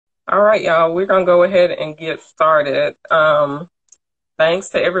All right, y'all, we're going to go ahead and get started. Thanks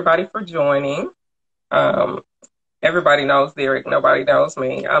to everybody for joining. Um, Everybody knows Derek, nobody knows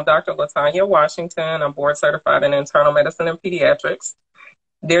me. I'm Dr. LaTonya Washington. I'm board certified in internal medicine and pediatrics.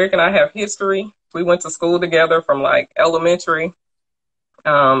 Derek and I have history. We went to school together from like elementary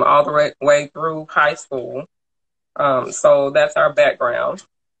all the way through high school. So that's our background.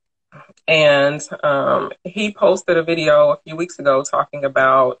 And he posted a video a few weeks ago talking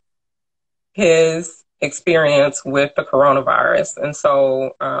about his experience with the coronavirus. And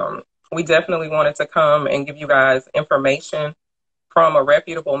so we definitely wanted to come and give you guys information from a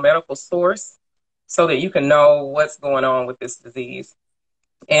reputable medical source so that you can know what's going on with this disease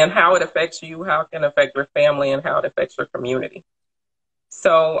and how it affects you, how it can affect your family, and how it affects your community.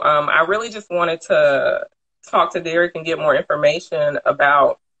 So I really just wanted to talk to Derek and get more information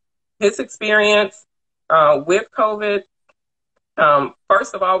about his experience with COVID.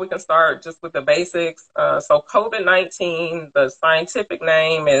 First of all, we can start just with the basics. So COVID-19, the scientific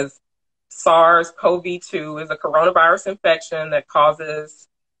name is SARS-CoV-2, is a coronavirus infection that causes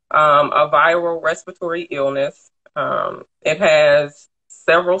a viral respiratory illness. It has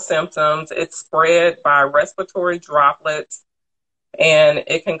several symptoms. It's spread by respiratory droplets, and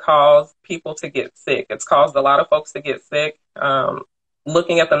it can cause people to get sick. It's caused a lot of folks to get sick.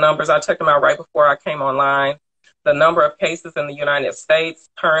 Looking at the numbers, I checked them out right before I came online. The number of cases in the United States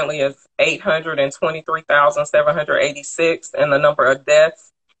currently is 823,786, and the number of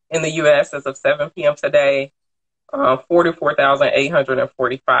deaths in the U.S. as of 7 p.m. today,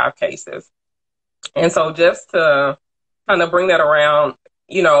 44,845 cases. And so just to kind of bring that around,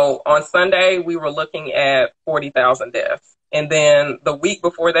 on Sunday, we were looking at 40,000 deaths. And then the week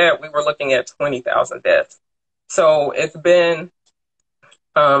before that, we were looking at 20,000 deaths. So it's been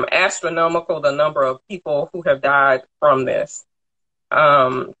astronomical, the number of people who have died from this.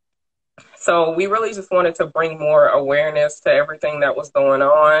 So we really just wanted to bring more awareness to everything that was going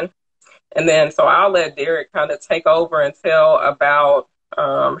on. And then, so I'll let Derek kind of take over and tell about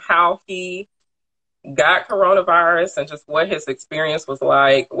how he got coronavirus and just what his experience was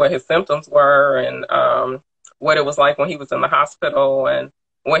like, what his symptoms were, and what it was like when he was in the hospital, and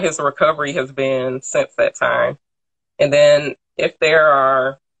what his recovery has been since that time. And then if there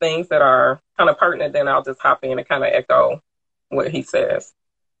are things that are kind of pertinent, then I'll just hop in and kind of echo what he says.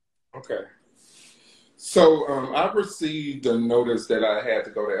 Okay. So I received a notice that I had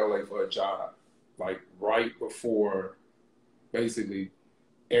to go to LA for a job, like right before basically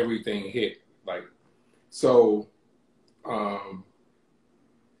everything hit.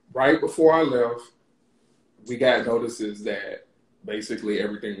 Right before I left, we got notices that basically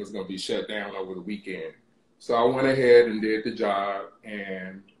everything was going to be shut down over the weekend. So I went ahead and did the job,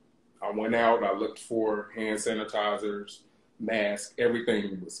 and I went out, I looked for hand sanitizers, masks,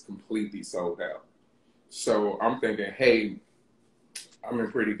 everything was completely sold out. So I'm thinking, hey, I'm in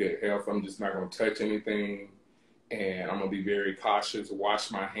pretty good health. I'm just not going to touch anything, and I'm going to be very cautious,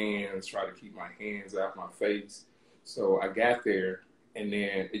 wash my hands, try to keep my hands out my face. So I got there, and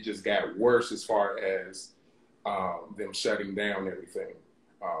then it just got worse as far as them shutting down everything.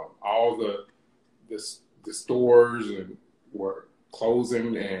 All the stores were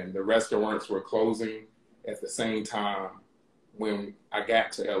closing, and the restaurants were closing at the same time when I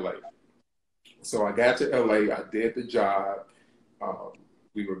got to LA. So I got to LA, I did the job.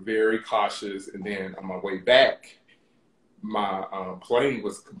 We were very cautious, and then on my way back, my plane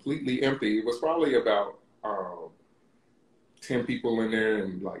was completely empty. It was probably about 10 people in there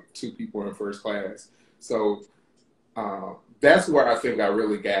and like 2 people in first class. So that's where I think I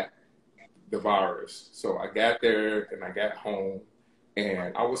really got the virus. So I got there and I got home,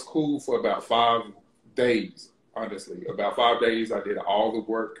 and I was cool for about 5 days, honestly. About 5 days, I did all the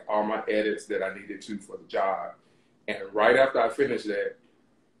work, all my edits that I needed to for the job. And right after I finished that,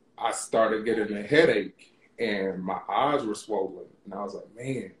 I started getting a headache, and my eyes were swollen. And I was like,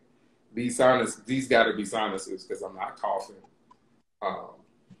 man, these got to be sinuses, because I'm not coughing.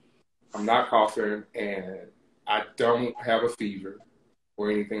 And I don't have a fever or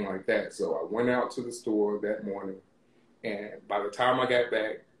anything like that. So I went out to the store that morning, and by the time I got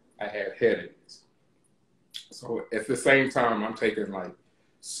back, I had headaches. So at the same time, I'm taking like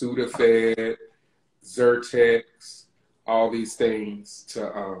Sudafed, Zyrtex, all these things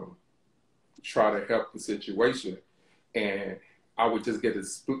to try to help the situation. And I would just get a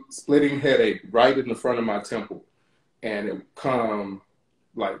splitting headache right in the front of my temple. And it would come,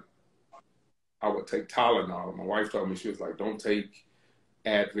 like, I would take Tylenol. My wife told me, she was like, don't take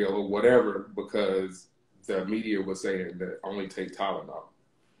Advil or whatever, because the media was saying that only take Tylenol.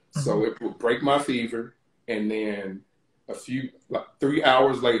 So it would break my fever, and then like 3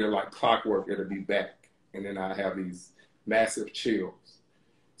 hours later, like clockwork, it'll be back. And then I have these massive chills.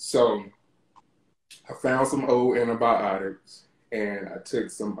 So I found some old antibiotics and I took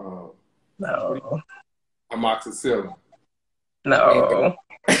some No. amoxicillin. And No.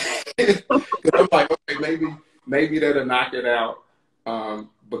 I'm like, okay, maybe that'll knock it out.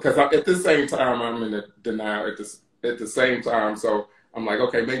 Because at the same time, I'm in a denial at the same time. So I'm like,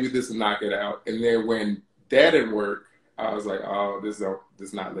 okay, maybe this will knock it out. And then when that didn't work, I was like, oh, this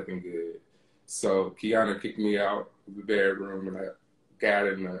is not looking good. So Kiana kicked me out of the bedroom, and I got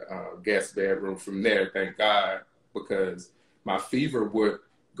in the guest bedroom from there, thank God, because my fever would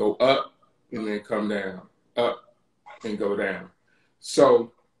go up and then come down, up and go down.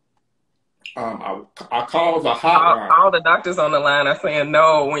 So I called the hotline. All the doctors on the line are saying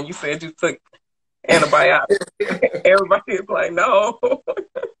no when you said you took antibiotics. Everybody is like, no.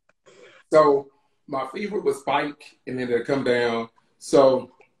 So my fever would spike and then it'd come down.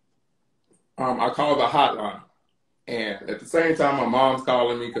 So I called the hotline. And at the same time, my mom's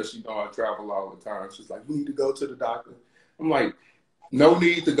calling me because she know I travel all the time. She's like, we need to go to the doctor. I'm like, no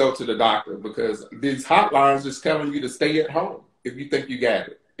need to go to the doctor because these hotlines just telling you to stay at home if you think you got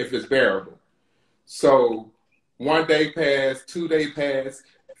it, if it's bearable. So 1 day passed, 2 day passed,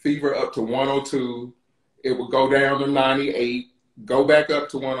 fever up to 102. It would go down to 98, go back up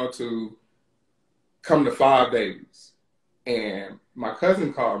to 102, come to 5 days. And my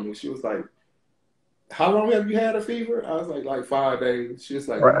cousin called me. She was like, how long have you had a fever? I was like 5 days. She was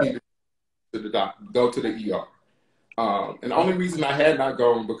like, Right. you need to go to the doctor, go to the ER. And the only reason I had not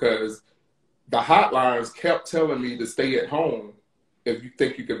gone because the hotlines kept telling me to stay at home if you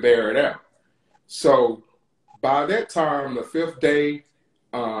think you could bear it out. So by that time, the 5th day,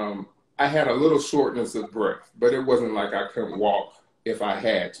 I had a little shortness of breath, but it wasn't like I couldn't walk if I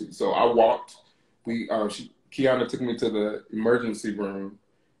had to. So I walked. Kiana took me to the emergency room,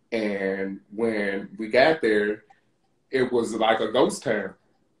 and when we got there, it was like a ghost town.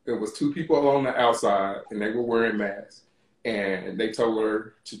 There was 2 people on the outside, and they were wearing masks. And they told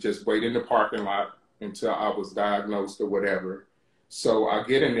her to just wait in the parking lot until I was diagnosed or whatever. So I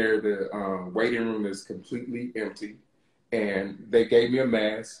get in there, the waiting room is completely empty. And they gave me a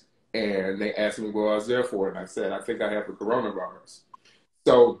mask, and they asked me what I was there for. And I said, I think I have the coronavirus.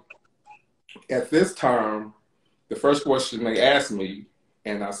 So at this time, the first question they asked me,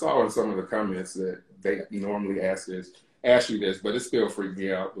 and I saw in some of the comments that they normally ask you this, but it still freaked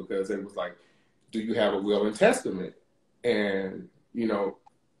me out because it was like, do you have a will and testament? And, you know,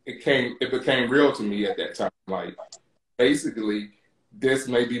 it became real to me at that time. Like, basically, this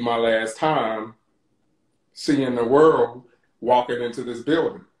may be my last time seeing the world walking into this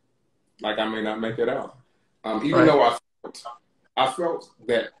building. Like, I may not make it out. Even Right. though I felt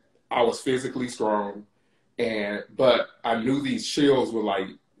that I was physically strong, but I knew these chills were like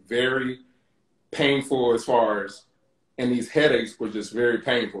very painful and these headaches were just very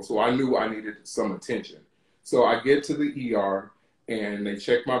painful. So I knew I needed some attention. So I get to the ER and they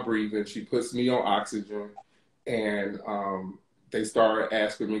check my breathing. She puts me on oxygen, and they started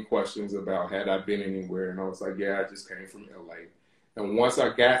asking me questions about had I been anywhere. And I was like, yeah, I just came from LA. And once I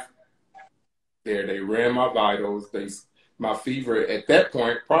got there, they ran my vitals. My fever at that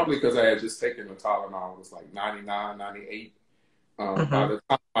point, probably because I had just taken the Tylenol, was like 99, 98. By the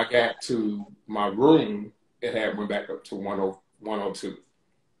time I got to my room, it had went back up to 102.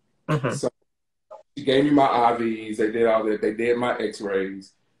 So she gave me my IVs. They did all that. They did my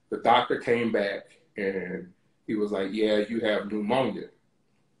x-rays. The doctor came back and he was like, yeah, you have pneumonia.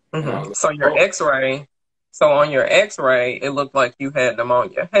 And I was like, So your oh, x-ray, so on your x-ray, it looked like you had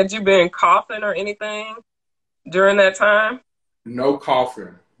pneumonia. Had you been coughing or anything during that time? no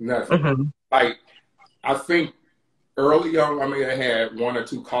coughing, nothing. Like, I think early on, I may have had 1 or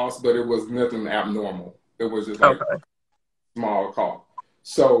 2 coughs, but it was nothing abnormal. It was just like Okay. small cough.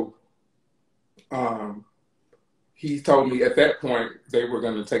 So he told me at that point they were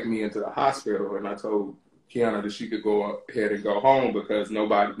going to take me into the hospital, and I told Kiana that she could go ahead and go home because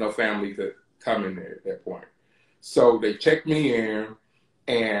no family could come in there at that point. So they checked me in,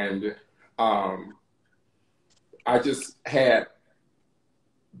 and I just had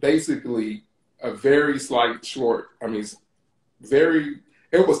basically a very slight short. I mean,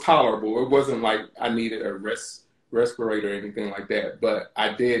 it was tolerable. It wasn't like I needed a respirator or anything like that, but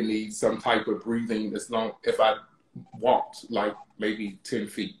I did need some type of breathing if I walked like maybe 10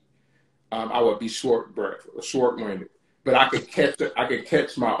 feet. I would be short-winded, but I could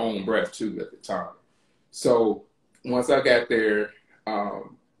catch my own breath too at the time. So once I got there,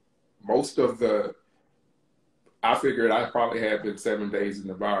 I figured I probably had been 7 days in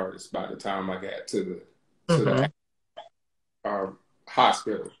the virus by the time I got to the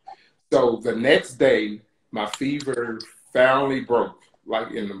hospital. So the next day, my fever finally broke,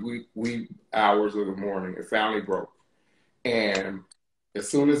 like in the wee hours of the morning. It finally broke. And as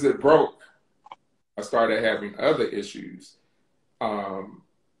soon as it broke, I started having other issues,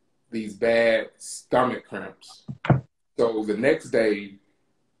 these bad stomach cramps. So the next day,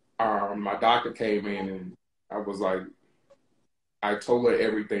 my doctor came in and I was like, I told her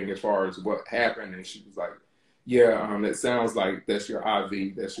everything as far as what happened. And she was like, yeah, it sounds like that's your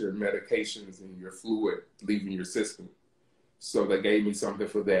IV, that's your medications and your fluid leaving your system. So they gave me something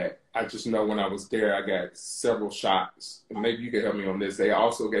for that. I just know when I was there, I got several shots. And maybe you can help me on this. They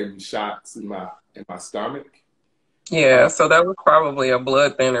also gave me shots in my stomach. Yeah, so that was probably a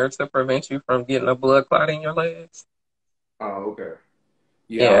blood thinner to prevent you from getting a blood clot in your legs. Oh, okay.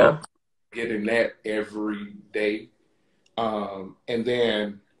 Yeah, I was Yeah. getting that every day. And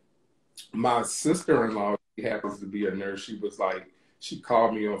then my sister-in-law, she happens to be a nurse. She was like, she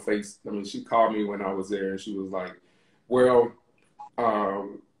called me on she called me when I was there and she was like, well,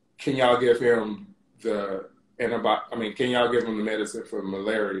 can y'all give him the antibiotic? I mean, can y'all give him the medicine for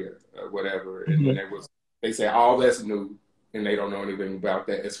malaria or whatever? And Mhm. then they say all that's new and they don't know anything about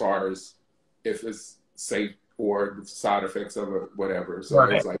that as far as if it's safe or the side effects of it, whatever. So they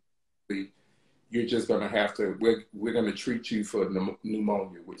Right. was like, you're just going to have to, we're going to treat you for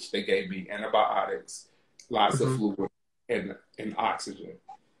pneumonia, which they gave me antibiotics, lots of Hmm. fluid, and oxygen.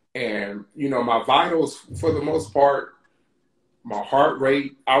 And, you know, my vitals, for the most part, my heart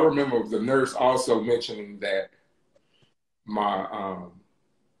rate, I remember the nurse also mentioning that my,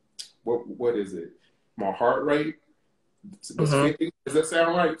 what is it? My heart rate was Hmm. 50. Does that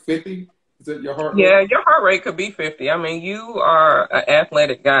sound right? 50? Is that your heart rate? Yeah, your heart rate could be 50. I mean, you are an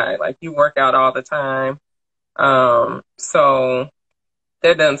athletic guy. Like you work out all the time. So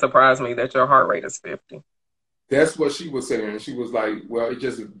that doesn't surprise me that your heart rate is 50. That's what she was saying. She was like, well, it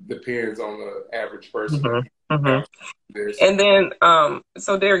just depends on the average person. Hmm. Hmm. How this. And then,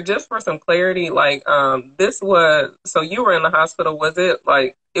 so Derek, just for some clarity, like, so you were in the hospital, was it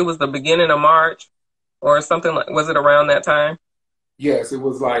like, it was the beginning of March or something like, was it around that time? Yes, it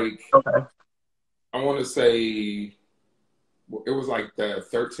was like, Okay. I want to say, it was like the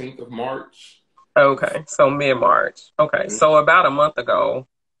 13th of March. Okay. So mid-March. Okay. So about a month ago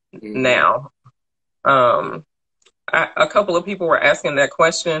Mm-hmm. now. Um, a couple of people were asking that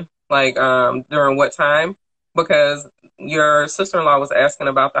question, like during what time, because your sister-in-law was asking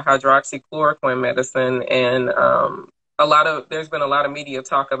about the hydroxychloroquine medicine, and there's been a lot of media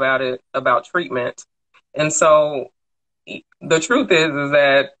talk about it, about treatment, and so the truth is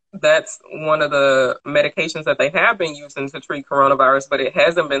that that's one of the medications that they have been using to treat coronavirus, but it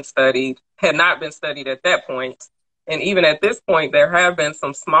hasn't been studied, had not been studied at that point. And even at this point, there have been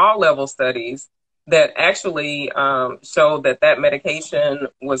some small level studies that actually showed that that medication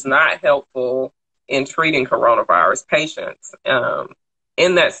was not helpful in treating coronavirus patients.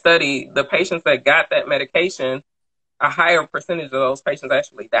 In that study, the patients that got that medication, a higher percentage of those patients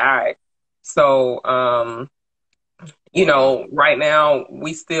actually died. So, Wow. right now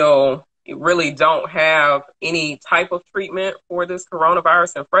we still really don't have any type of treatment for this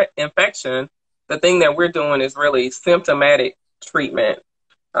coronavirus infection. The thing that we're doing is really symptomatic treatment.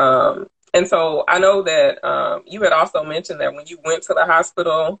 And so I know that you had also mentioned that when you went to the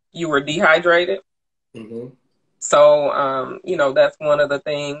hospital, you were dehydrated. Mm-hmm. So, that's one of the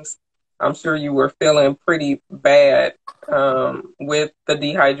things I'm sure you were feeling pretty bad with the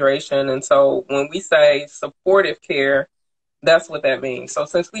dehydration. And so when we say supportive care, that's what that means. So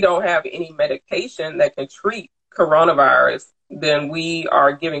since we don't have any medication that can treat coronavirus, then we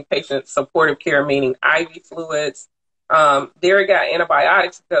are giving patients supportive care, meaning IV fluids. Derek got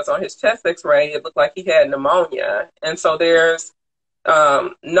antibiotics because on his chest x-ray, it looked like he had pneumonia. And so there's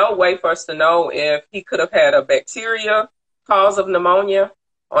no way for us to know if he could have had a bacteria cause of pneumonia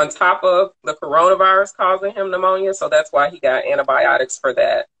on top of the coronavirus causing him pneumonia. So that's why he got antibiotics for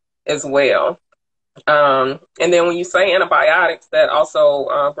that as well. And then when you say antibiotics, that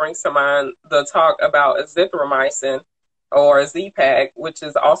also brings to mind the talk about azithromycin or Z-Pak, which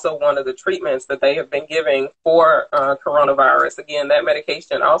is also one of the treatments that they have been giving for coronavirus. Again, that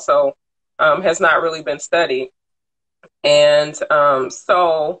medication also has not really been studied. And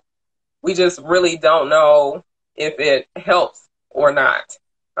so we just really don't know if it helps or not.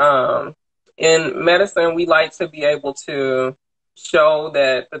 Um, in medicine, we like to be able to show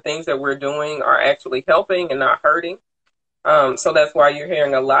that the things that we're doing are actually helping and not hurting. So that's why you're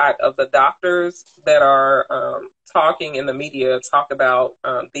hearing a lot of the doctors that are talking in the media talk about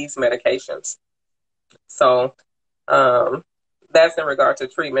these medications. So that's in regard to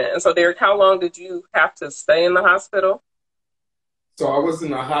treatment. And so, Derek, how long did you have to stay in the hospital? So I was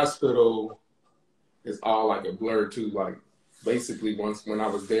in the hospital. It's all like a blur too. Like basically, once when I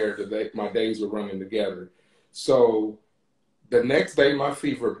was there, my days were running together. So the next day, my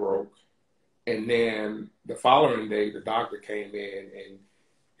fever broke, and then the following day, the doctor came in, and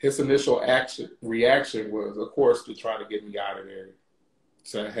his initial reaction was, of course, to try to get me out of there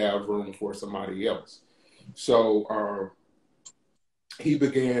to have room for somebody else. So he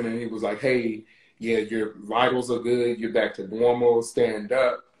began and he was like, "Hey, yeah, your vitals are good. You're back to normal. Stand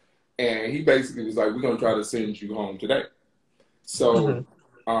up." And he basically was like, "We're gonna try to send you home today." So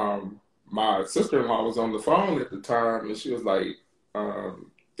Mm-hmm. my sister-in-law was on the phone at the time, and she was like,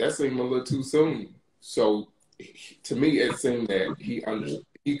 "That seemed a little too soon." So to me, it seemed that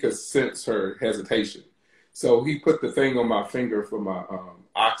he could sense her hesitation. So he put the thing on my finger for my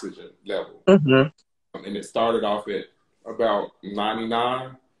oxygen level, Mm-hmm. and it started off at about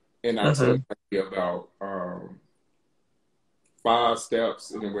 99, and I took Mm-hmm. maybe about 5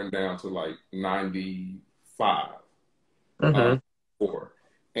 steps, and it went down to like 95. uh, Mm-hmm. for.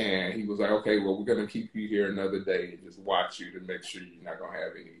 And he was like, "Okay, well, we're going to keep you here another day and just watch you to make sure you're not going to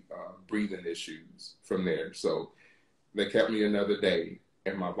have any breathing issues from there." So they kept me another day,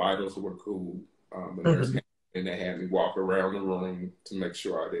 and my vitals were cool. The nurse Mm-hmm. came and they had me walk around the room to make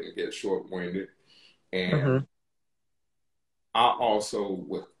sure I didn't get short-winded. And Mm-hmm. I also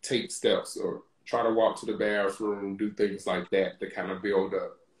would take steps or try to walk to the bathroom, do things like that to kind of build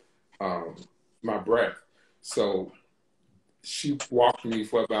up um, my breath. So she walked me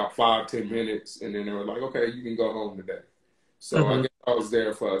for about 5, 10 minutes, and then they were like, "Okay, you can go home today." So I Mm-hmm. guess I was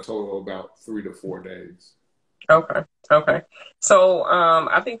there for a total of about 3 to 4 days. Okay. Okay. So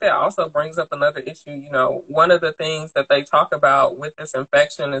I think that also brings up another issue. One of the things that they talk about with this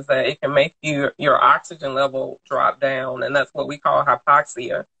infection is that it can make your oxygen level drop down, and that's what we call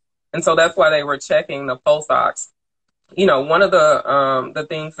hypoxia. And so that's why they were checking the pulse ox. One of the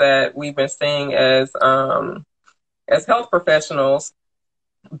things that we've been seeing as health professionals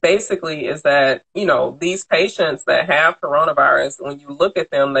basically is that, these patients that have coronavirus, when you look at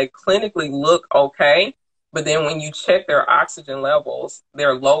them, they clinically look okay. But then when you check their oxygen levels,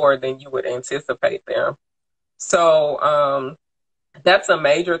 they're lower than you would anticipate them. So that's a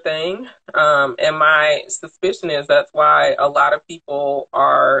major thing. And my suspicion is that's why a lot of people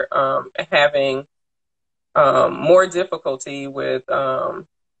are having more difficulty with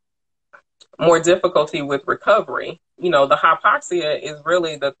recovery. The hypoxia is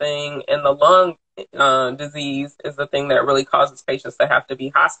really the thing, and the lung disease is the thing that really causes patients to have to be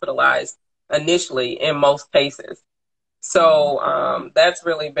hospitalized initially in most cases. Mhm. So that's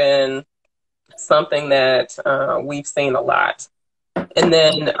really been something that we've seen a lot. And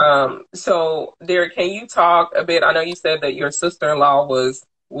then, so Derek, can you talk a bit? I know you said that your sister-in-law was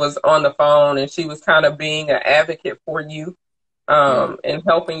on the phone and she was kind of being an advocate for you Mhm. and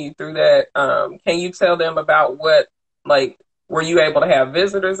helping you through that. Can you tell them about like, were you able to have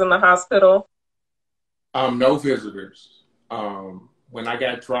visitors in the hospital? No visitors. When I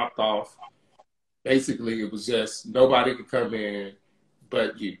got dropped off, basically it was just nobody could come in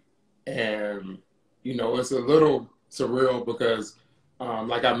but you. And, it's a little surreal because,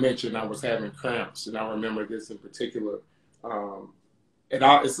 like I mentioned, I was having cramps, and I remember this in particular. Um,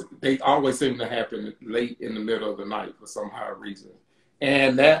 they always seem to happen late in the middle of the night for some high reason.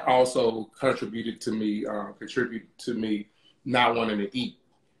 And that also contributed to me not wanting to eat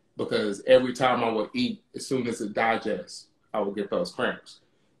because every time I would eat, as soon as it digests, I would get those cramps.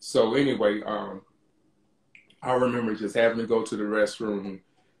 So anyway, I remember just having to go to the restroom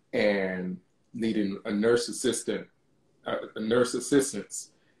and needing a nurse assistance,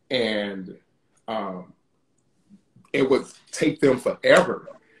 and um, it would take them forever.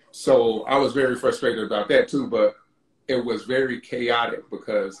 So I was very frustrated about that too, but it was very chaotic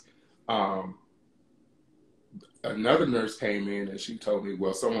because um, another nurse came in and she told me,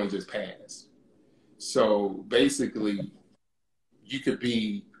 "Well, someone just passed." So basically, you could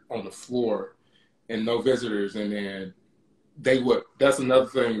be on the floor and no visitors, and then that's another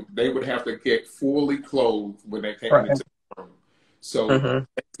thing, they would have to get fully clothed when they came Right. into the room. So Mm-hmm.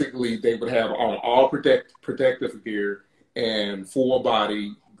 basically they would have on all protective gear and full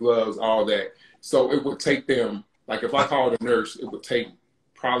body gloves, all that. So it would take them, like if I called a nurse, it would take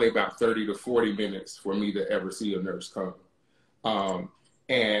probably about 30 to 40 minutes for me to ever see a nurse come.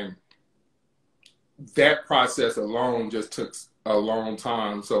 And that process alone just took a long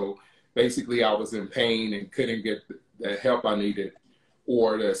time. So basically, I was in pain and couldn't get the help I needed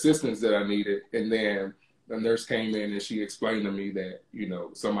or the assistance that I needed. And then the nurse came in and she explained to me that,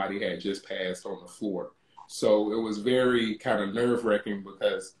 somebody had just passed on the floor. So it was very kind of nerve wracking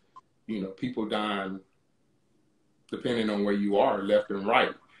because, people dying depending on where you are, left and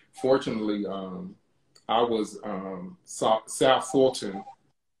right. Fortunately, I was South Fulton,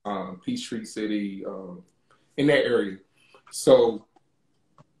 Peachtree City, in that area. So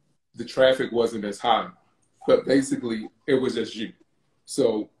the traffic wasn't as high, but basically it was just you.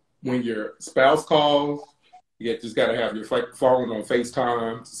 So when your spouse calls, you just got to have your phone on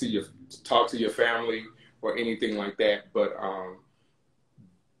FaceTime to talk to your family or anything like that. But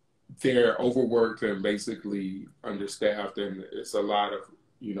they're overworked and basically understaffed, and it's a lot of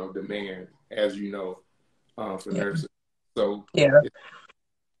demand, as you know, for Yeah. nurses. So Yeah.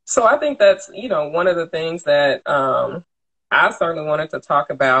 So I think that's, one of the things that I certainly wanted to talk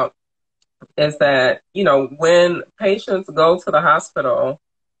about is that, when patients go to the hospital,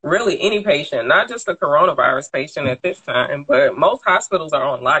 really any patient, not just a coronavirus patient at this time, but most hospitals are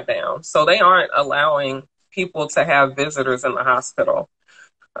on lockdown. So they aren't allowing people to have visitors in the hospital.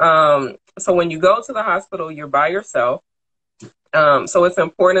 So when you go to the hospital, you're by yourself. So it's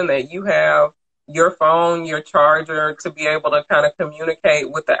important that you have your phone, your charger to be able to kind of communicate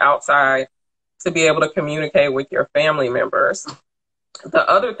with the outside, to be able to communicate with your family members. The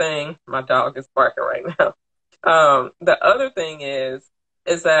other thing, my dog is barking right now. The other thing is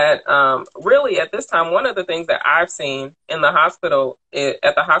that really at this time, one of the things that I've seen in the hospital,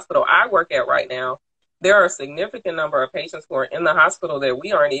 at the hospital I work at right now, there are a significant number of patients who are in the hospital that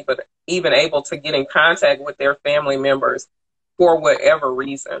we aren't even able to get in contact with their family members for whatever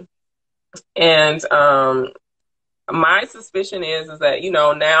reason. And my suspicion is that,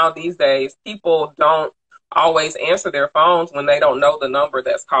 now these days, people don't always answer their phones when they don't know the number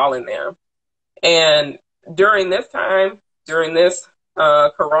that's calling them. And during this time, during this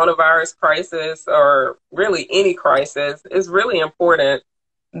coronavirus crisis, or really any crisis, it's really important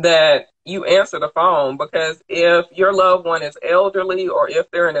that you answer the phone, because if your loved one is elderly or if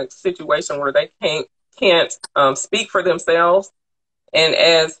they're in a situation where they can't speak for themselves, and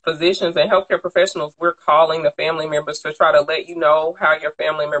as physicians and healthcare professionals, we're calling the family members to try to let you know how your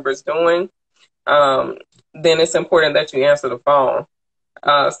family member is doing, then it's important that you answer the phone.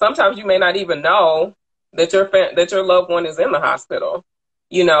 Sometimes you may not even know that your loved one is in the hospital.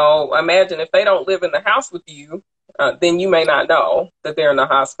 Imagine if they don't live in the house with you, then you may not know that they're in the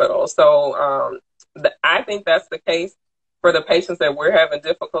hospital. So I think that's the case for the patients that we're having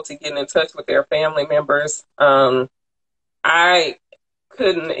difficulty getting in touch with their family members. I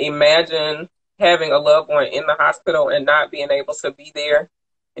couldn't imagine having a loved one in the hospital and not being able to be there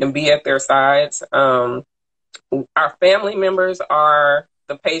and be at their sides. Our family members are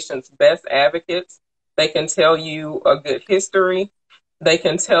the patient's best advocates. They can tell you a good history. They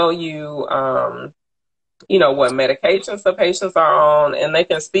can tell you, what medications the patients are on, and they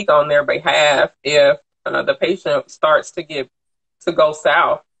can speak on their behalf if the patient starts to go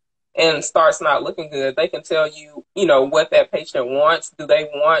south and starts not looking good. They can tell you, what that patient wants. Do they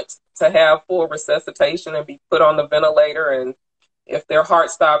want to have full resuscitation and be put on the ventilator? And if their heart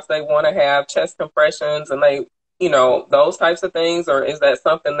stops, they want to have chest compressions and those types of things? Or is that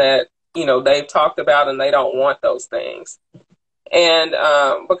something that, they've talked about and they don't want those things? And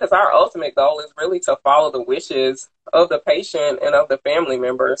because our ultimate goal is really to follow the wishes of the patient and of the family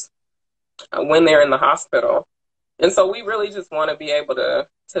members when they're in the hospital. And so we really just want to be able to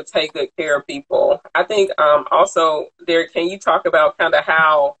take good care of people. I think also, Derek, can you talk about kind of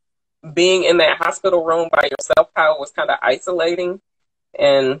how being in that hospital room by yourself, how it was kind of isolating?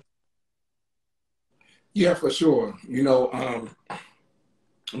 And yeah, for sure.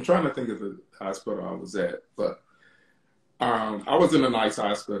 I'm trying to think of the hospital I was at, but I was in a nice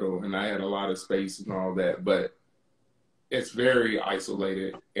hospital and I had a lot of space and all that, but it's very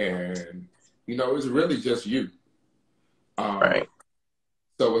isolated, and it's really just you. right,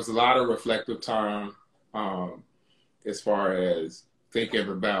 So it's a lot of reflective time, as far as thinking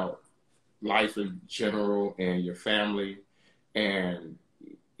about life in general and your family, and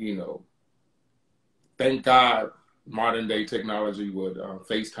thank God modern day technology with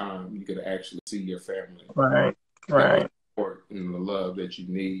FaceTime, you could actually see your family, right, get the right, support and the love that you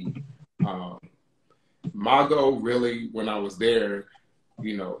need. My goal really when I was there,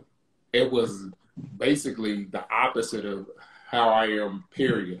 it was basically the opposite of how I am,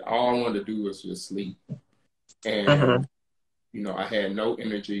 period. All I wanted to do was just sleep. mm-hmm, And, I had no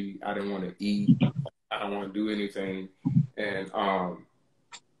energy. I didn't want to eat. I don't want to do anything. And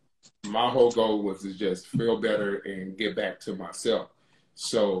my whole goal was to just feel better and get back to myself.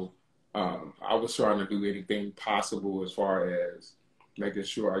 So I was trying to do anything possible as far as making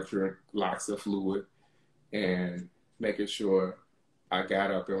sure I drink lots of fluid and making sure I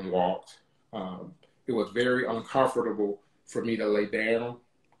got up and walked. It was very uncomfortable for me to lay down.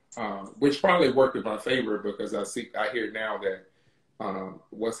 which probably worked in my favor because I hear now that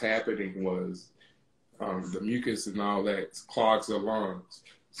what's happening was the mucus and all that clogs the lungs.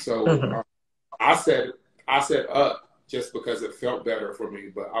 So Mm-hmm. I set up just because it felt better for me,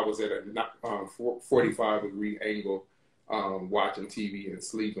 but I was at a 45-degree angle watching TV and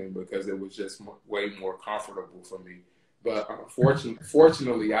sleeping because it was just way more comfortable for me. But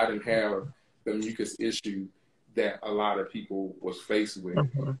fortunately, I didn't have the mucus issue that a lot of people was faced with.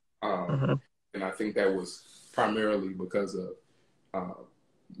 Mm-hmm. Um, Mm-hmm. and I think that was primarily because of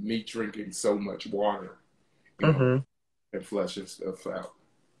me drinking so much water, Mm-hmm. and flushing stuff out.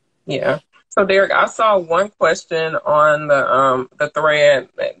 Yeah. So Derek, I saw one question on the thread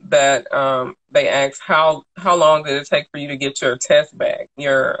that they asked how long did it take for you to get your test back,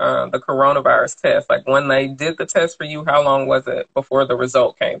 your the coronavirus test? Like when they did the test for you, how long was it before the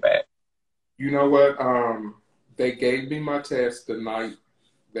result came back? You know what? They gave me my test the night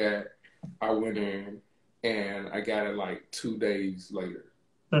that I went in, and I got it like 2 days later.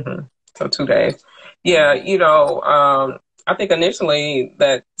 Hmm. So 2 days. Yeah, I think initially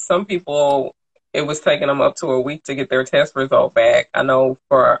that some people it was taking them up to a week to get their test result back. I know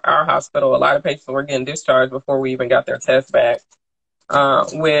for our hospital, a lot of patients were getting discharged before we even got their test back,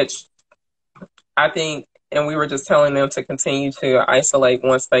 which I think, and we were just telling them to continue to isolate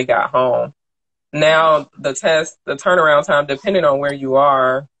once they got home. Now the turnaround time, depending on where you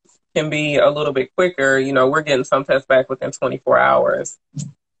are, can be a little bit quicker. We're getting some tests back within 24 hours.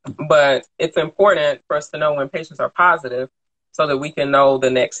 But it's important for us to know when patients are positive so that we can know the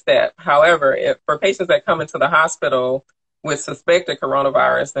next step. However, if for patients that come into the hospital with suspected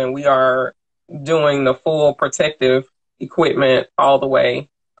coronavirus, then we are doing the full protective equipment all the way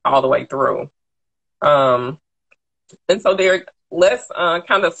through. Um, and so, Derek, let's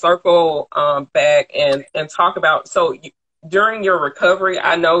kind of circle back and talk about. So, during your recovery,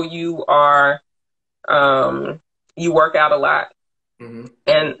 I know you work out a lot. Mm-hmm.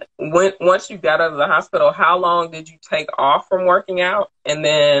 And once you got out of the hospital, how long did you take off from working out? And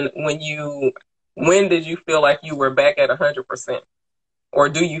then when did you feel like you were back at 100%? Or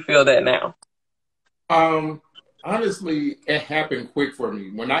do you feel that now? Um, Honestly, it happened quick for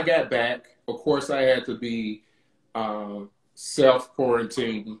me. When I got back, of course, I had to be self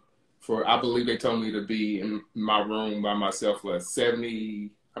quarantine for. I believe they told me to be in my room by myself for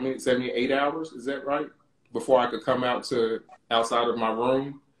 78 hours. Is that right? Before I could come out to outside of my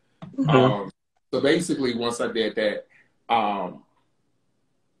room. Mm-hmm. Um, so basically, once I did that, um,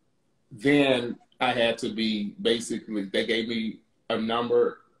 then I had to be basically. They gave me a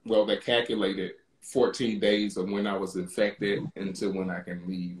number. Well, they calculated 14 days of when I was infected until when I can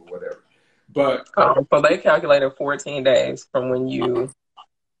leave or whatever. But So they calculated 14 days from when you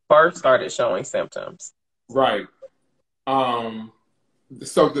first started showing symptoms. right. Um,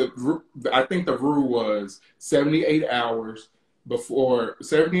 so I think the rule was 78 hours. Before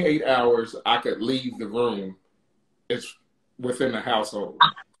 78 hours, I could leave the room. It's within the household.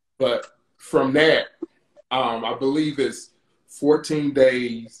 But from that, I believe it's 14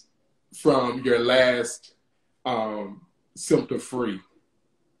 days from your last symptom free.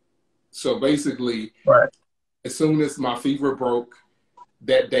 So basically, Right. as soon as my fever broke,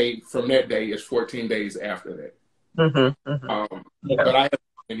 that day, from that day, is 14 days after that. Mm-hmm. Mm-hmm. Yeah. But I haven't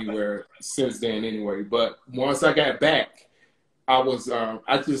been anywhere since then anyway. But once I got back,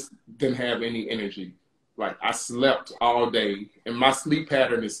 I just didn't have any energy. Like I slept all day, and my sleep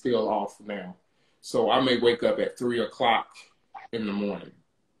pattern is still off now. So I may wake up at 3 o'clock in the morning,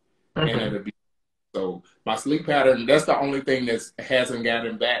 and Mm-hmm. it'll be so my sleep pattern. That's the only thing that hasn't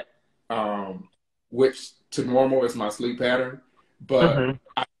gotten back, which to normal is my sleep pattern. But Mm-hmm.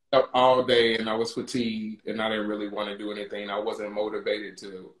 I slept all day, and I was fatigued, and I didn't really want to do anything. I wasn't motivated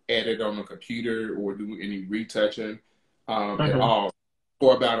to edit on the computer or do any retouching at Mm-hmm. all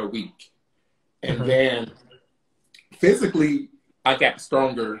for about a week. And Mm-hmm. then physically, I got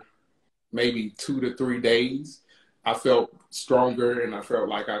stronger maybe 2 to 3 days. I felt stronger and I felt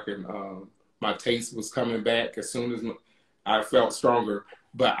like I can, my taste was coming back as soon as I felt stronger.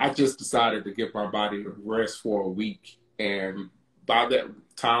 But I just decided to give my body a rest for a week. And by that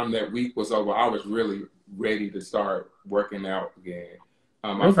time that week was over, I was really ready to start working out again.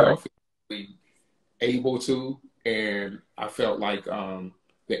 I Okay. felt physically able to, and I felt like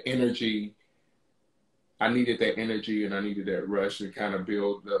the energy, I needed that energy and I needed that rush and kind of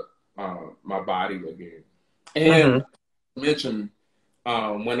build up my body again. Mm-hmm. And mentioned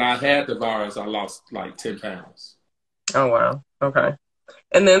when I had the virus, I lost like 10 pounds. Oh wow. Okay.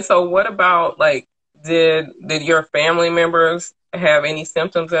 And then so what about like did your family members have any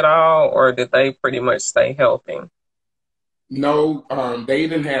symptoms at all or did they pretty much stay healthy? No, they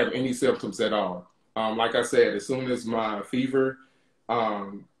didn't have any symptoms at all. Like I said, as soon as my fever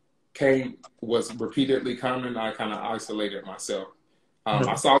um, was repeatedly coming, I kind of isolated myself.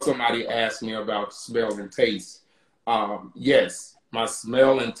 I saw somebody ask me about smell and taste. Yes, my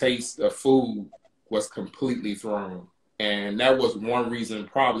smell and taste of food was completely thrown. And that was one reason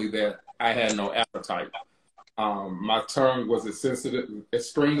probably that I had no appetite. My tongue was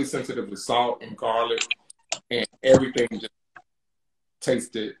extremely sensitive to salt and garlic, and everything just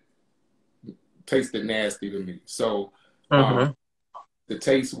tasted nasty to me. So Mm-hmm. the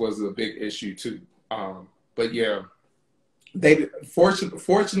taste was a big issue too. But yeah, they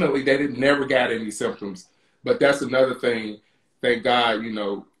fortunately they didn't never got any symptoms. But that's another thing. Thank God,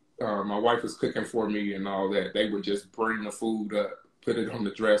 my wife was cooking for me and all that. They would just bring the food up, put it on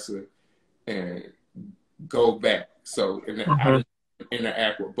the dresser, and go back. So I Mm-hmm. didn't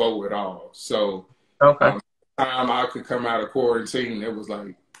interact with Bo at all. So Okay. time I could come out of quarantine, it was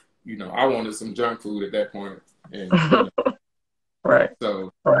like, I wanted some junk food at that point, and Right.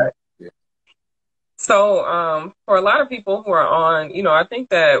 so Right. yeah. So, for a lot of people who are on, I think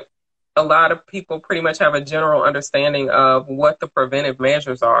that a lot of people pretty much have a general understanding of what the preventive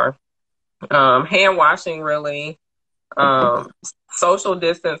measures are. Hand washing, really, um, social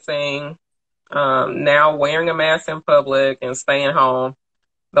distancing, now wearing a mask in public and staying home.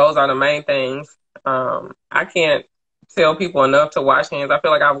 Those are the main things. I can't tell people enough to wash hands. I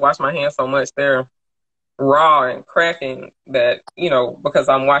feel like I've washed my hands so much they're raw and cracking that, because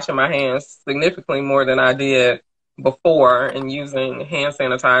I'm washing my hands significantly more than I did before and using hand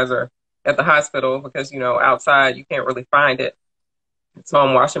sanitizer at the hospital because, outside you can't really find it. So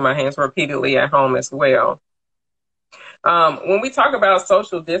I'm washing my hands repeatedly at home as well. When we talk about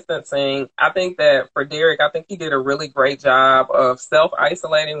social distancing, I think that for Derek, I think he did a really great job of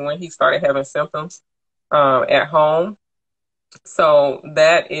self-isolating when he started having symptoms at home. So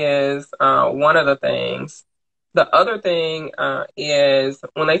that is one of the things. The other thing is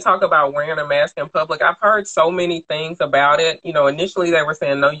when they talk about wearing a mask in public, I've heard so many things about it. Initially they were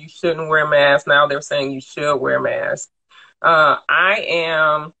saying, no, you shouldn't wear a mask. Now they're saying you should wear a mask. I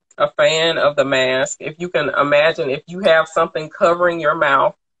am a fan of the mask. If you can imagine, if you have something covering your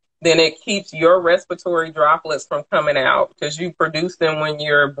mouth, then it keeps your respiratory droplets from coming out because you produce them when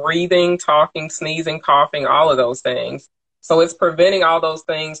you're breathing, talking, sneezing, coughing, all of those things. So it's preventing all those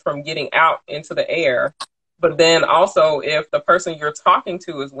things from getting out into the air. But then also, if the person you're talking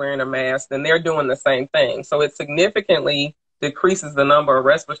to is wearing a mask, then they're doing the same thing. So it significantly decreases the number of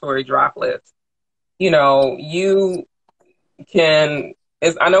respiratory droplets. You can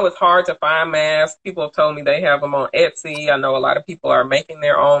I know it's hard to find masks. People have told me they have them on Etsy. I know a lot of people are making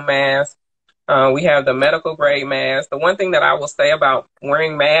their own masks. We have the medical grade mask. The one thing that I will say about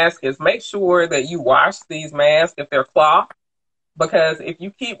wearing masks is make sure that you wash these masks if they're cloth, because if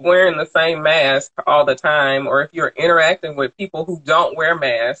you keep wearing the same mask all the time, or if you're interacting with people who don't wear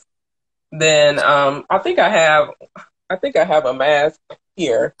masks, then I think I have a mask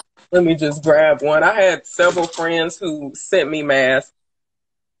here. Let me just grab one. I had several friends who sent me masks.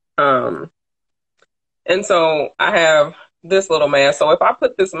 Um, and so I have this little mask. So if I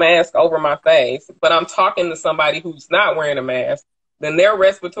put this mask over my face, but I'm talking to somebody who's not wearing a mask, then their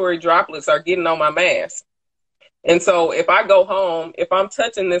respiratory droplets are getting on my mask. And so if I go home, if I'm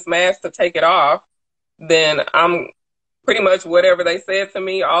touching this mask to take it off, then I'm pretty much whatever they said to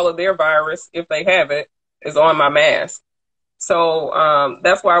me, all of their virus, if they have it, is on my mask. So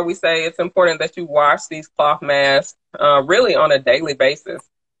that's why we say it's important that you wash these cloth masks really on a daily basis.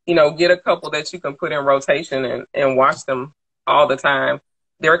 Get a couple that you can put in rotation and wash them all the time.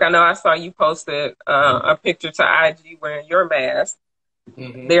 Derek, I know I saw you posted a picture to IG wearing your mask.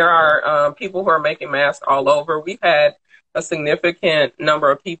 Mm-hmm. There are people who are making masks all over. We've had a significant number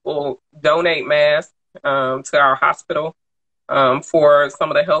of people donate masks to our hospital for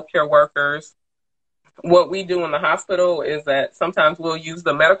some of the healthcare workers. What we do in the hospital is that sometimes we'll use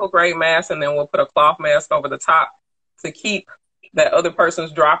the medical grade mask and then we'll put a cloth mask over the top to keep that other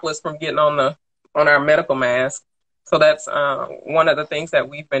person's droplets from getting on our medical mask. So that's one of the things that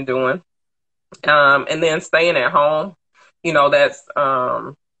we've been doing. And then staying at home, that's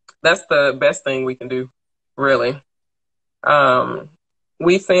the best thing we can do, really. Um,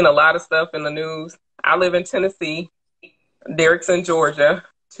 we've seen a lot of stuff in the news. I live in Tennessee. Derek's in Georgia,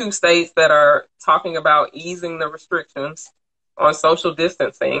 two states that are talking about easing the restrictions on social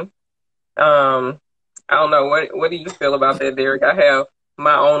distancing. Um, I don't know. What do you feel about that, Derek? I have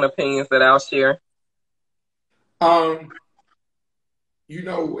my own opinions that I'll share. Um,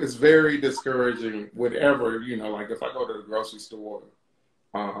 it's very discouraging. Whatever, like if I go to the grocery store,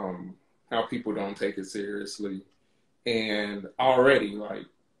 how people don't take it seriously. And already, like,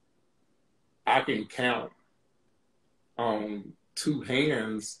 I can count on two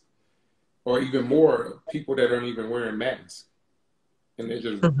hands or even more people that aren't even wearing masks. And they're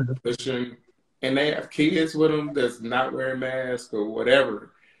just Mhm. pushing, and they have kids with them that's not wearing masks or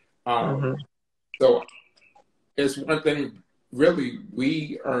whatever. Um, Mhm. so it's one thing, really,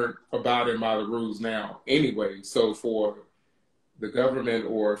 we aren't abiding by the rules now anyway. So for the government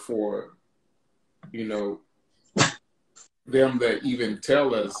or for, you know, them that even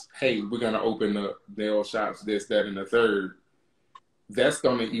tell us, hey, we're going to open up nail shops, this, that, and the third, that's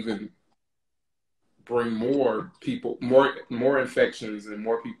going to even bring more people, more infections and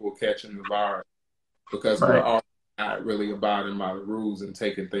more people catching the virus because we're Right. all not really abiding by the rules and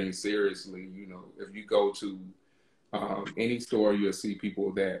taking things seriously. You know, if you go to any store, you'll see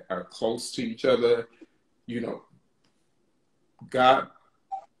people that are close to each other. You know, God,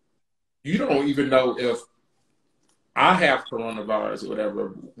 you don't even know if I have coronavirus or whatever.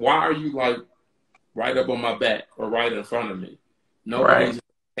 Why are you like right up on my back or right in front of me? Right. Nobody's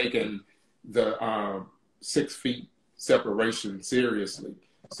taking the 6 feet separation seriously.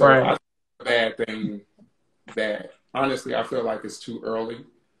 So I Right. think it's a bad thing that honestly I feel like it's too early.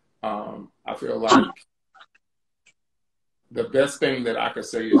 I feel like the best thing that I could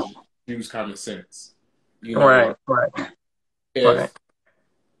say is use common sense. You know, Right. Right. Right. if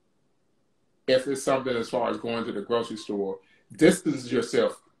if it's something as far as going to the grocery store, distance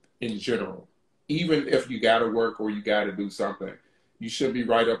yourself in general. Even if you got to work or you got to do something, you should be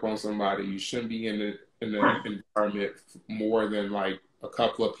right up on somebody. You shouldn't be in the environment more than like a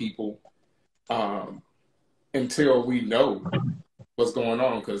couple of people um, until we know what's going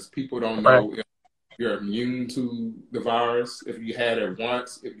on. Because people don't Right. know if you're immune to the virus, if you had it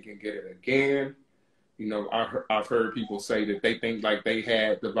once, if you can get it again. You know, I've heard people say that they think like they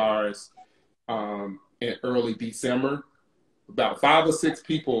had the virus in early December. About 5 or 6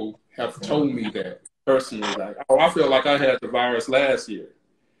 people have told me that personally, like, oh, I feel like I had the virus last year.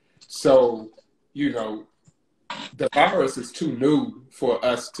 So, you know, the virus is too new for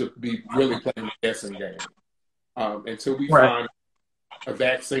us to be really playing a guessing game until we Right. find a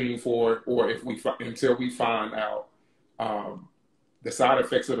vaccine for it, or if we until we find out um, the side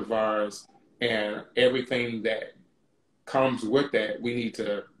effects of the virus and everything that comes with that. We need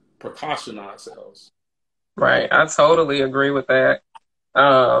to precaution ourselves. Right. I totally agree with that.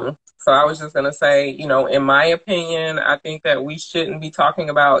 So I was just going to say, in my opinion, I think that we shouldn't be talking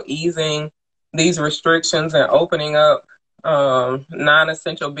about easing these restrictions and opening up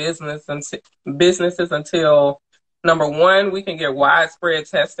non-essential businesses until number one, we can get widespread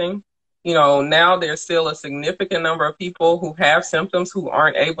testing. Now there's still a significant number of people who have symptoms who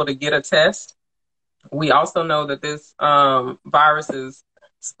aren't able to get a test. We also know that this virus is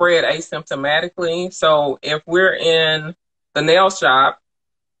spread asymptomatically. So if we're in the nail shop,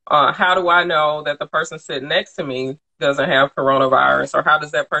 how do I know that the person sitting next to me doesn't have coronavirus? Or how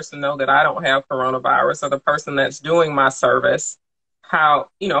does that person know that I don't have coronavirus? Or the person that's doing my service, how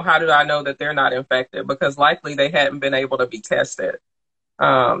do I know that they're not infected? Because likely they hadn't been able to be tested.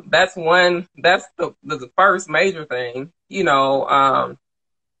 That's the first major thing.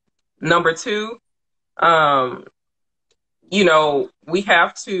 Number two, um, we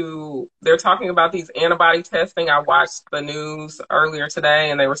have to, they're talking about these antibody testing. I watched the news earlier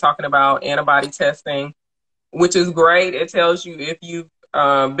today and they were talking about antibody testing, which is great. It tells you if you've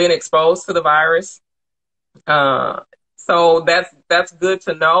been exposed to the virus. So that's good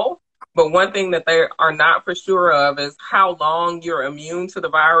to know. But one thing that they are not for sure of is how long you're immune to the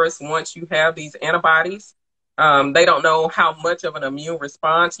virus once you have these antibodies. They don't know how much of an immune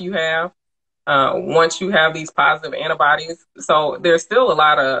response you have once you have these positive antibodies. So there's still a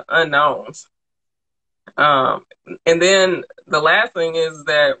lot of unknowns. Um, and then the last thing is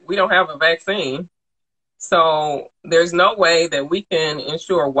that we don't have a vaccine. So there's no way that we can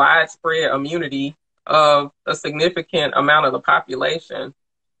ensure widespread immunity of a significant amount of the population.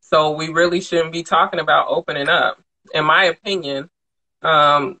 So we really shouldn't be talking about opening up. In my opinion,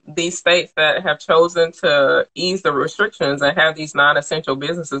 these states that have chosen to ease the restrictions and have these non-essential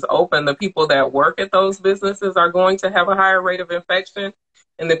businesses open, the people that work at those businesses are going to have a higher rate of infection,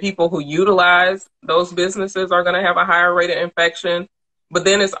 and the people who utilize those businesses are going to have a higher rate of infection. But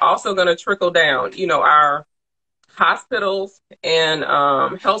then it's also going to trickle down. Our hospitals and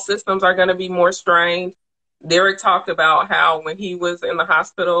health systems are going to be more strained. Derek talked about how when he was in the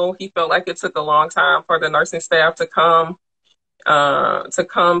hospital, he felt like it took a long time for the nursing staff to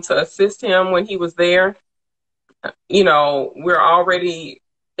assist him when he was there. We're already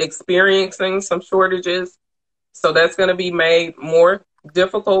experiencing some shortages, so that's going to be made more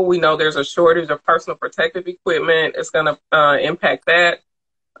difficult. We know there's a shortage of personal protective equipment. It's going to impact that.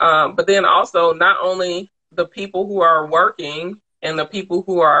 But then also, not only the people who are working and the people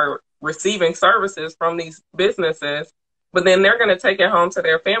who are receiving services from these businesses, but then they're going to take it home to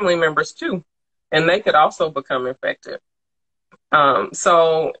their family members too, and they could also become infected.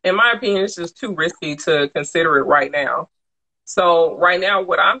 So in my opinion, it's just too risky to consider it right now. So right now,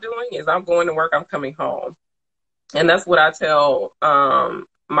 what I'm doing is I'm going to work, I'm coming home. And that's what I tell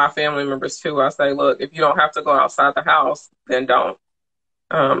my family members too. I say, look, if you don't have to go outside the house, then don't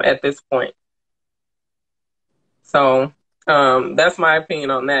at this point. So that's my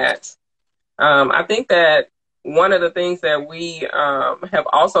opinion on that. I think that one of the things that we have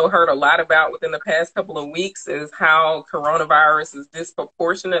also heard a lot about within the past couple of weeks is how coronavirus is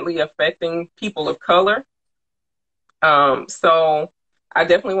disproportionately affecting people of color. So I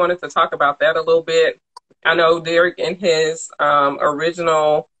definitely wanted to talk about that a little bit. I know Derek in his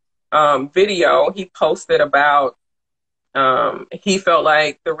original video, he posted about he felt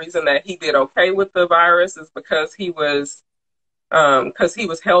like the reason that he did okay with the virus is because he was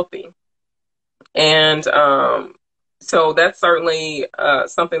healthy. And so that's certainly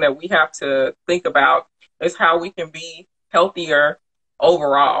something that we have to think about is how we can be healthier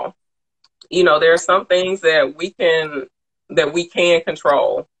overall. You know, there are some things that we can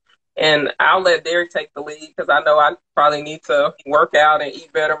control. And I'll let Derek take the lead because I know I probably need to work out and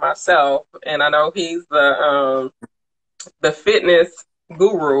eat better myself. And I know he's the fitness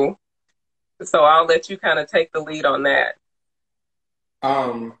guru. So I'll let you kind of take the lead on that.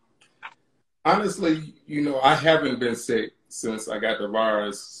 Honestly, I haven't been sick since I got the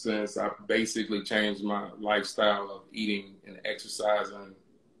virus, since I basically changed my lifestyle of eating and exercising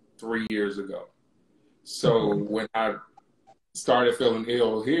 3 years ago. So when I started feeling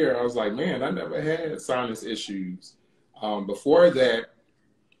ill here, I was like, man, I never had sinus issues. Before that,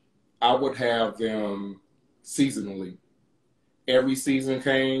 I would have them seasonally. Every season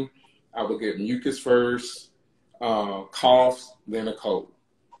came, I would get mucus first, coughs, then a cold.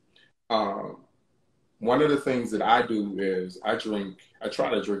 One of the things that I do is I try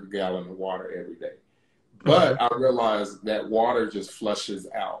to drink a gallon of water every day. But I realized that water just flushes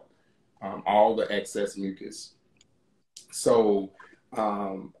out all the excess mucus. So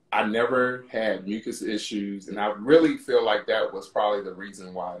I never had mucus issues, and I really feel like that was probably the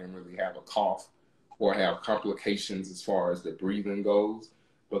reason why I didn't really have a cough or have complications as far as the breathing goes,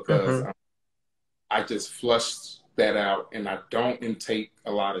 because I just flushed that out, and I don't intake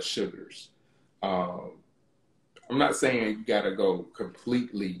a lot of sugars. I'm not saying you got to go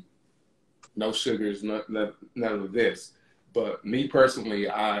completely no sugars, none of this, but me personally,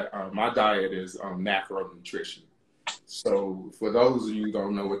 my diet is macronutrition. So for those of you who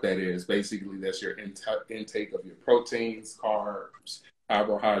don't know what that is, basically that's your intake of your proteins, carbs,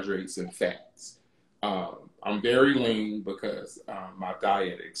 carbohydrates, and fats. I'm very lean because my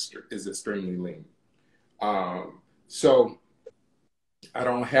diet is extremely lean. So I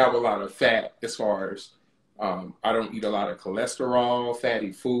don't have a lot of fat as far as I don't eat a lot of cholesterol,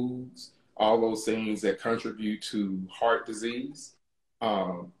 fatty foods, all those things that contribute to heart disease.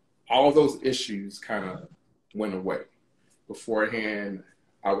 All those issues kind of went away. Beforehand,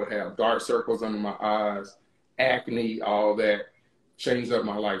 I would have dark circles under my eyes, acne, all that, changed up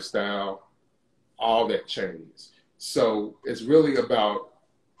my lifestyle, all that changed. So it's really about,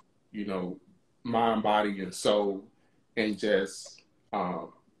 mind, body, and soul, and just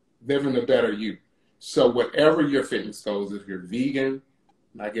living a better you. So whatever your fitness goes, if you're vegan,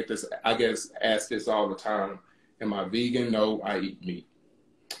 and I guess ask this all the time, am I vegan? No, I eat meat.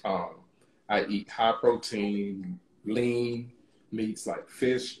 I eat high protein, lean meats like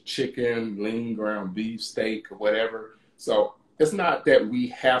fish, chicken, lean ground beef, steak, or whatever. So it's not that we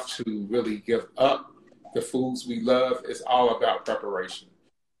have to really give up the foods we love. It's all about preparation.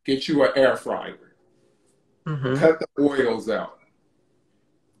 Get you an air fryer. Cut the oils out.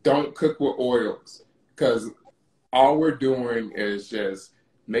 Don't cook with oils, because all we're doing is just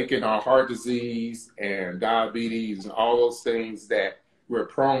making our heart disease and diabetes and all those things that we're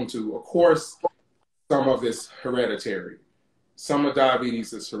prone to. Of course, some of it's hereditary. Some of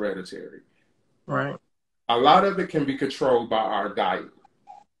diabetes is hereditary. Right. A lot of it can be controlled by our diet.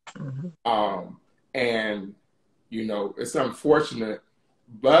 And, it's unfortunate,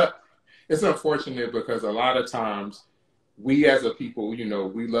 but it's unfortunate because a lot of times we as a people,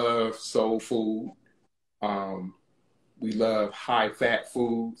 we love soul food. We love high fat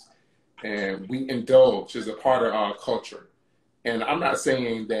foods, and we indulge as a part of our culture. And I'm not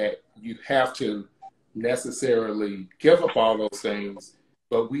saying that you have to necessarily give up all those things,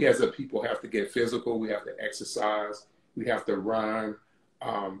 but we as a people have to get physical. We have to exercise. We have to run.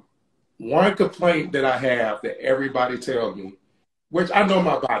 Um, one complaint that I have that everybody tells me, which I know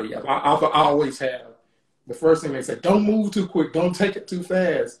my body, I always have, the first thing they say, don't move too quick, don't take it too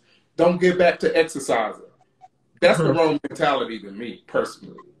fast, don't get back to exercising. That's the Mm-hmm. wrong mentality to me,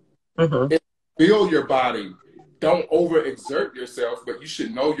 personally. Mm-hmm. Feel your body. Don't overexert yourself, but you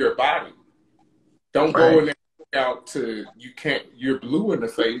should know your body. Don't go Right. in there out to you can't. You're blue in the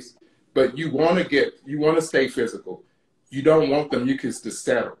face, but you want to stay physical. You don't want the mucus to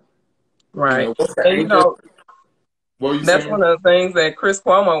settle. You Right. know what's the And angle? What are you that's saying? one of the things that Chris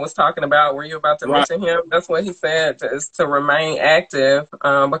Cuomo was talking about. Were you about to Right. mention him? That's what he said is to remain active,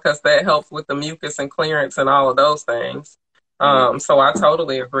 because that helps with the mucus and clearance and all of those things. Mhm. So I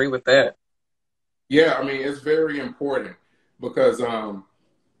totally agree with that. Yeah, I mean it's very important because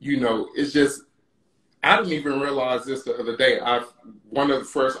it's just I didn't even realize this the other day. I One of the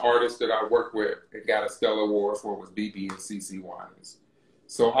first artists that I worked with and got a Stellar Award for was BB and CC Winans.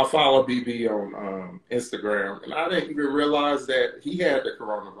 So I follow BB on Instagram, and I didn't even realize that he had the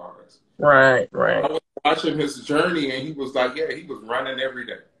coronavirus. Right, right, I was watching his journey, and he was like, yeah, he was running every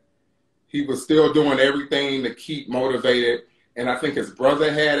day. He was still doing everything to keep motivated, and I think his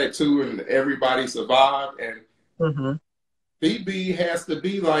brother had it too, and everybody survived. And hmm BB has to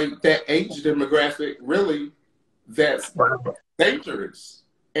be like that age demographic, really, that's right, dangerous.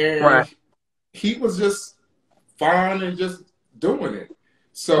 right, And he was just fine and just doing it.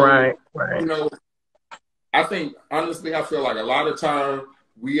 right, So, right, you know, I think honestly, I feel like a lot of time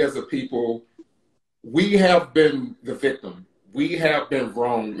we as a people, we have been the victim. We have been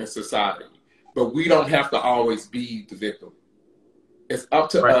wrong in society, but we don't have to always be the victim. It's up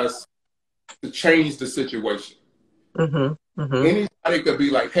to right. us to change the situation. hmm hmm Anybody could be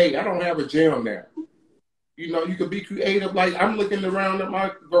like, hey, I don't have a gym now. You could be creative. Like I'm looking around at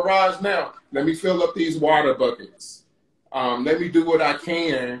my garage now. Let me fill up these water buckets. Let me do what I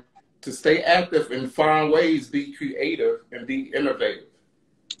can to stay active and find ways, be creative and be innovative.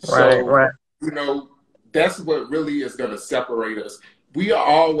 Right, So, right, you know, that's what really is going to separate us. We are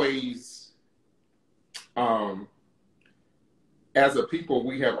always, um, as a people,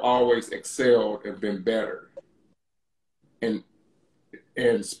 we have always excelled and been better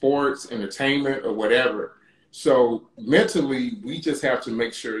in sports, entertainment, or whatever. So mentally, we just have to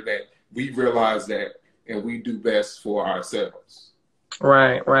make sure that we realize that and we do best for ourselves.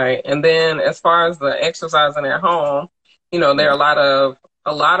 right, right. And then as far as the exercising at home, there are Mhm.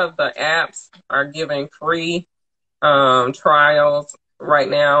 a lot of the apps are giving free trials right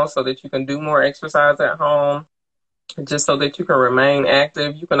now so that you can do more exercise at home, just so that you can remain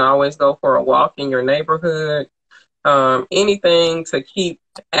active. You can always go for a walk in your neighborhood. Anything to keep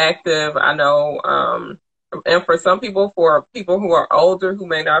active. I know, and for people who are older who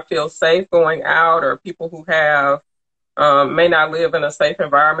may not feel safe going out, or people who have may not live in a safe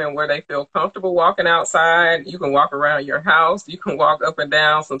environment where they feel comfortable walking outside, you can walk around your house. You can walk up and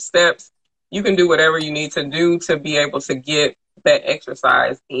down some steps. You can do whatever you need to do to be able to get that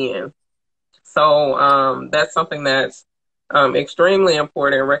exercise in. So that's something that's extremely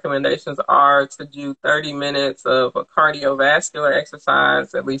important. Recommendations are to do 30 minutes of a cardiovascular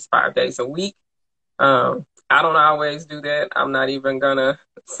exercise at least 5 days a week. I don't always do that. I'm not even going to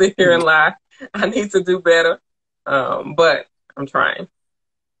sit here and lie. I need to do better, but I'm trying.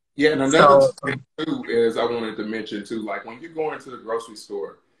 Yeah, and another So, thing too is I wanted to mention too, like when you go into the grocery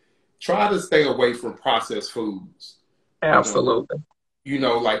store, try to stay away from processed foods. Um, absolutely.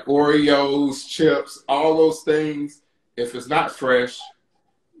 like Oreos, chips, all those things. If it's not fresh,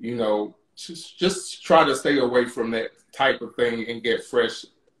 just try to stay away from that type of thing and get fresh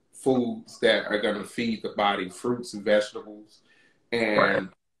foods that are going to feed the body, fruits and vegetables, Right. and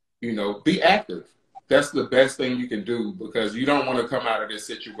be active. That's the best thing you can do because you don't want to come out of this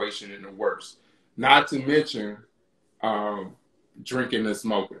situation in the worst. Not to mention drinking and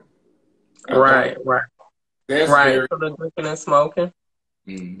smoking. I don't. Right. Right. That's Right. very. So the drinking and smoking.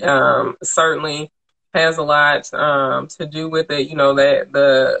 Mm, Certainly has a lot to do with it.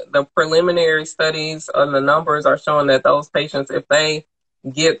 That the preliminary studies and the numbers are showing that those patients, if they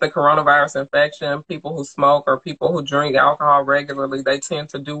get the coronavirus infection, people who smoke or people who drink alcohol regularly, they tend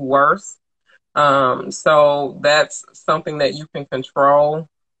to do worse. So that's something that you can control.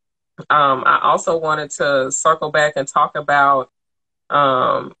 I also wanted to circle back and talk about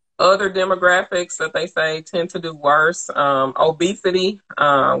other demographics that they say tend to do worse. Obesity,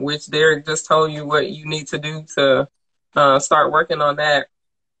 which Derek just told you what you need to do to start working on that.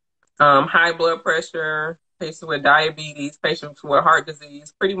 High blood pressure, patients with diabetes, patients with heart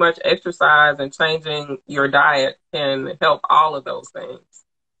disease, pretty much exercise and changing your diet can help all of those things.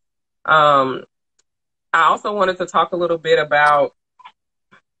 Um, I also wanted to talk a little bit about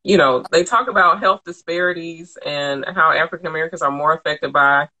they talk about health disparities and how African Americans are more affected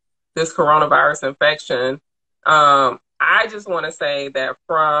by this coronavirus infection. I just want to say that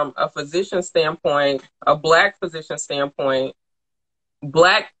from a physician standpoint, a Black physician standpoint,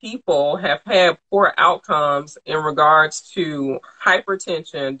 Black people have had poor outcomes in regards to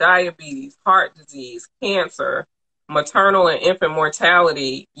hypertension, diabetes, heart disease, cancer, maternal and infant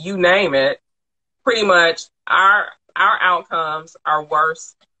mortality, you name it. Pretty much our outcomes are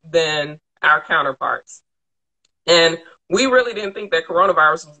worse than our counterparts. And we really didn't think that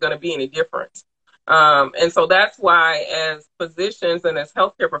coronavirus was going to be any different. And so that's why, as physicians and as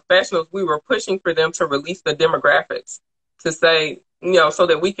healthcare professionals, we were pushing for them to release the demographics to say, so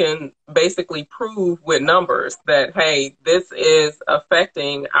that we can basically prove with numbers that, hey, this is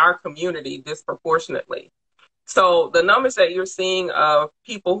affecting our community disproportionately. So the numbers that you're seeing of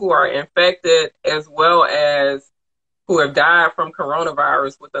people who are infected as well as who have died from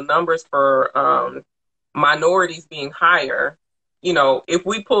coronavirus, with the numbers for minorities being higher, if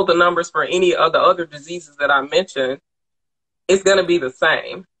we pull the numbers for any of the other diseases that I mentioned, it's going to be the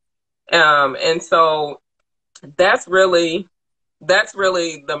same. And so that's really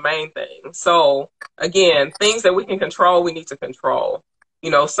the main thing. So again, things that we can control, we need to control.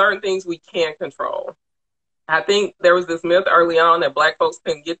 Certain things we can't control. I think there was this myth early on that Black folks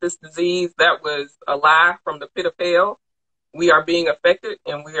couldn't get this disease. That was a lie from the pit of hell. We are being affected,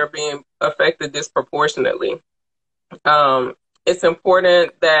 and we are being affected disproportionately. It's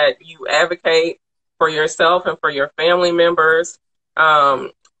important that you advocate for yourself and for your family members.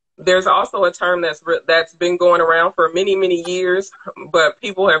 There's also a term that's been going around for many, many years, but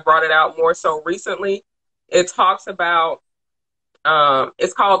people have brought it out more so recently. It talks about,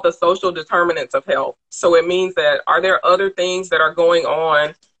 it's called the social determinants of health. So it means that, are there other things that are going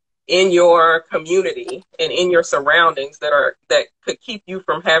on in your community and in your surroundings that could keep you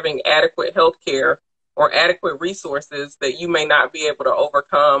from having adequate health care or adequate resources, that you may not be able to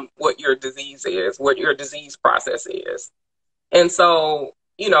overcome what your disease is, what your disease process is. And so,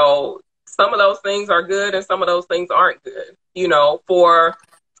 some of those things are good and some of those things aren't good. For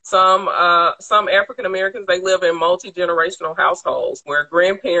some African Americans, they live in multi-generational households where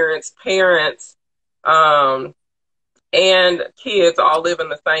grandparents, parents, and kids all live in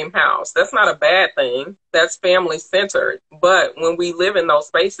the same house. That's not a bad thing. That's family centered. But when we live in those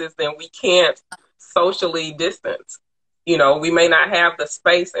spaces, then we can't socially distance. We may not have the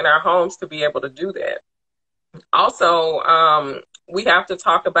space in our homes to be able to do that. Also, we have to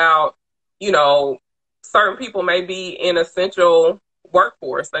talk about, certain people may be in essential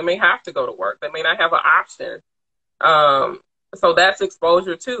workforce. They may have to go to work. They may not have an option. So that's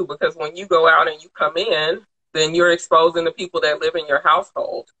exposure too, because when you go out and you come in, then you're exposing the people that live in your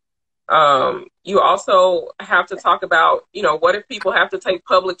household. You also have to talk about, what if people have to take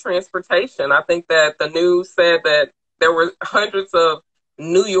public transportation? I think that the news said that there were hundreds of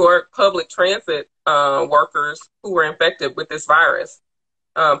New York public transit workers who were infected with this virus.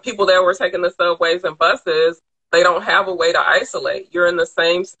 People that were taking the subways and buses, they don't have a way to isolate. You're in the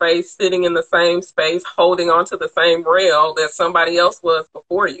same space, sitting in the same space, holding onto the same rail that somebody else was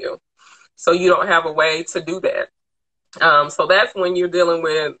before you. So you don't have a way to do that. So that's when you're dealing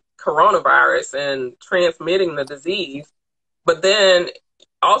with coronavirus and transmitting the disease. But then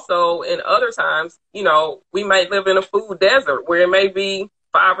also in other times, we might live in a food desert where it may be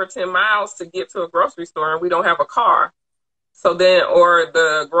 5 or 10 miles to get to a grocery store and we don't have a car. So then, or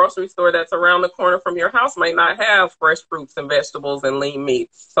the grocery store that's around the corner from your house might not have fresh fruits and vegetables and lean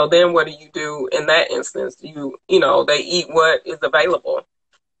meats. So then what do you do in that instance? They eat what is available.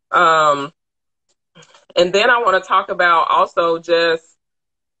 And then I want to talk about also just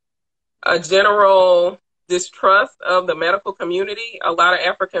a general distrust of the medical community. A lot of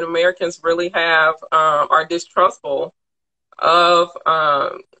African Americans really are distrustful of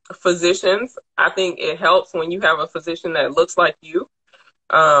physicians. I think it helps when you have a physician that looks like you.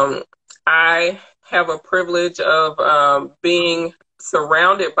 I have a privilege of being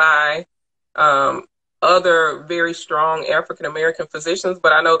surrounded by other very strong African American physicians,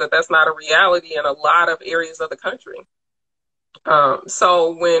 but I know that that's not a reality in a lot of areas of the country.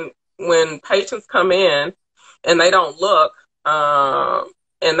 So when patients come in and they don't look,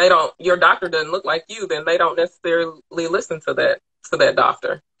 and your doctor doesn't look like you, then they don't necessarily listen to that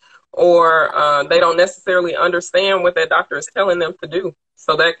doctor, or they don't necessarily understand what that doctor is telling them to do.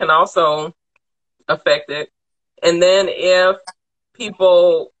 So that can also affect it. And then if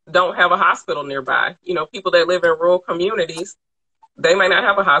people don't have a hospital nearby, people that live in rural communities, they may not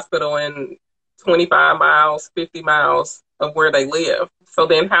have a hospital in 25 miles, 50 miles of where they live. So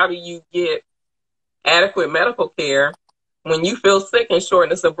then how do you get adequate medical care When you feel sick and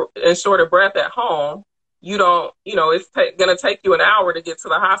short of breath at home, you don't, it's going to take you an hour to get to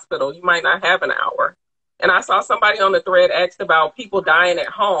the hospital. You might not have an hour. And I saw somebody on the thread asked about people dying at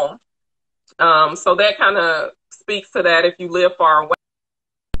home. So that kind of speaks to that if you live far away.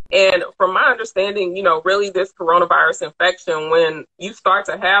 And from my understanding, really this coronavirus infection, when you start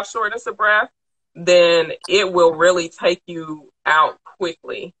to have shortness of breath, then it will really take you out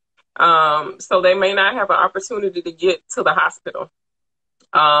quickly. So they may not have an opportunity to get to the hospital.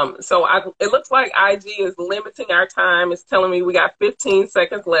 It looks like IG is limiting our time. It's telling me we got 15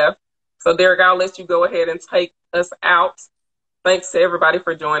 seconds left. So Derek, I'll let you go ahead and take us out. Thanks to everybody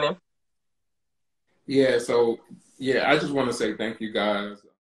for joining. Yeah, I just want to say thank you guys.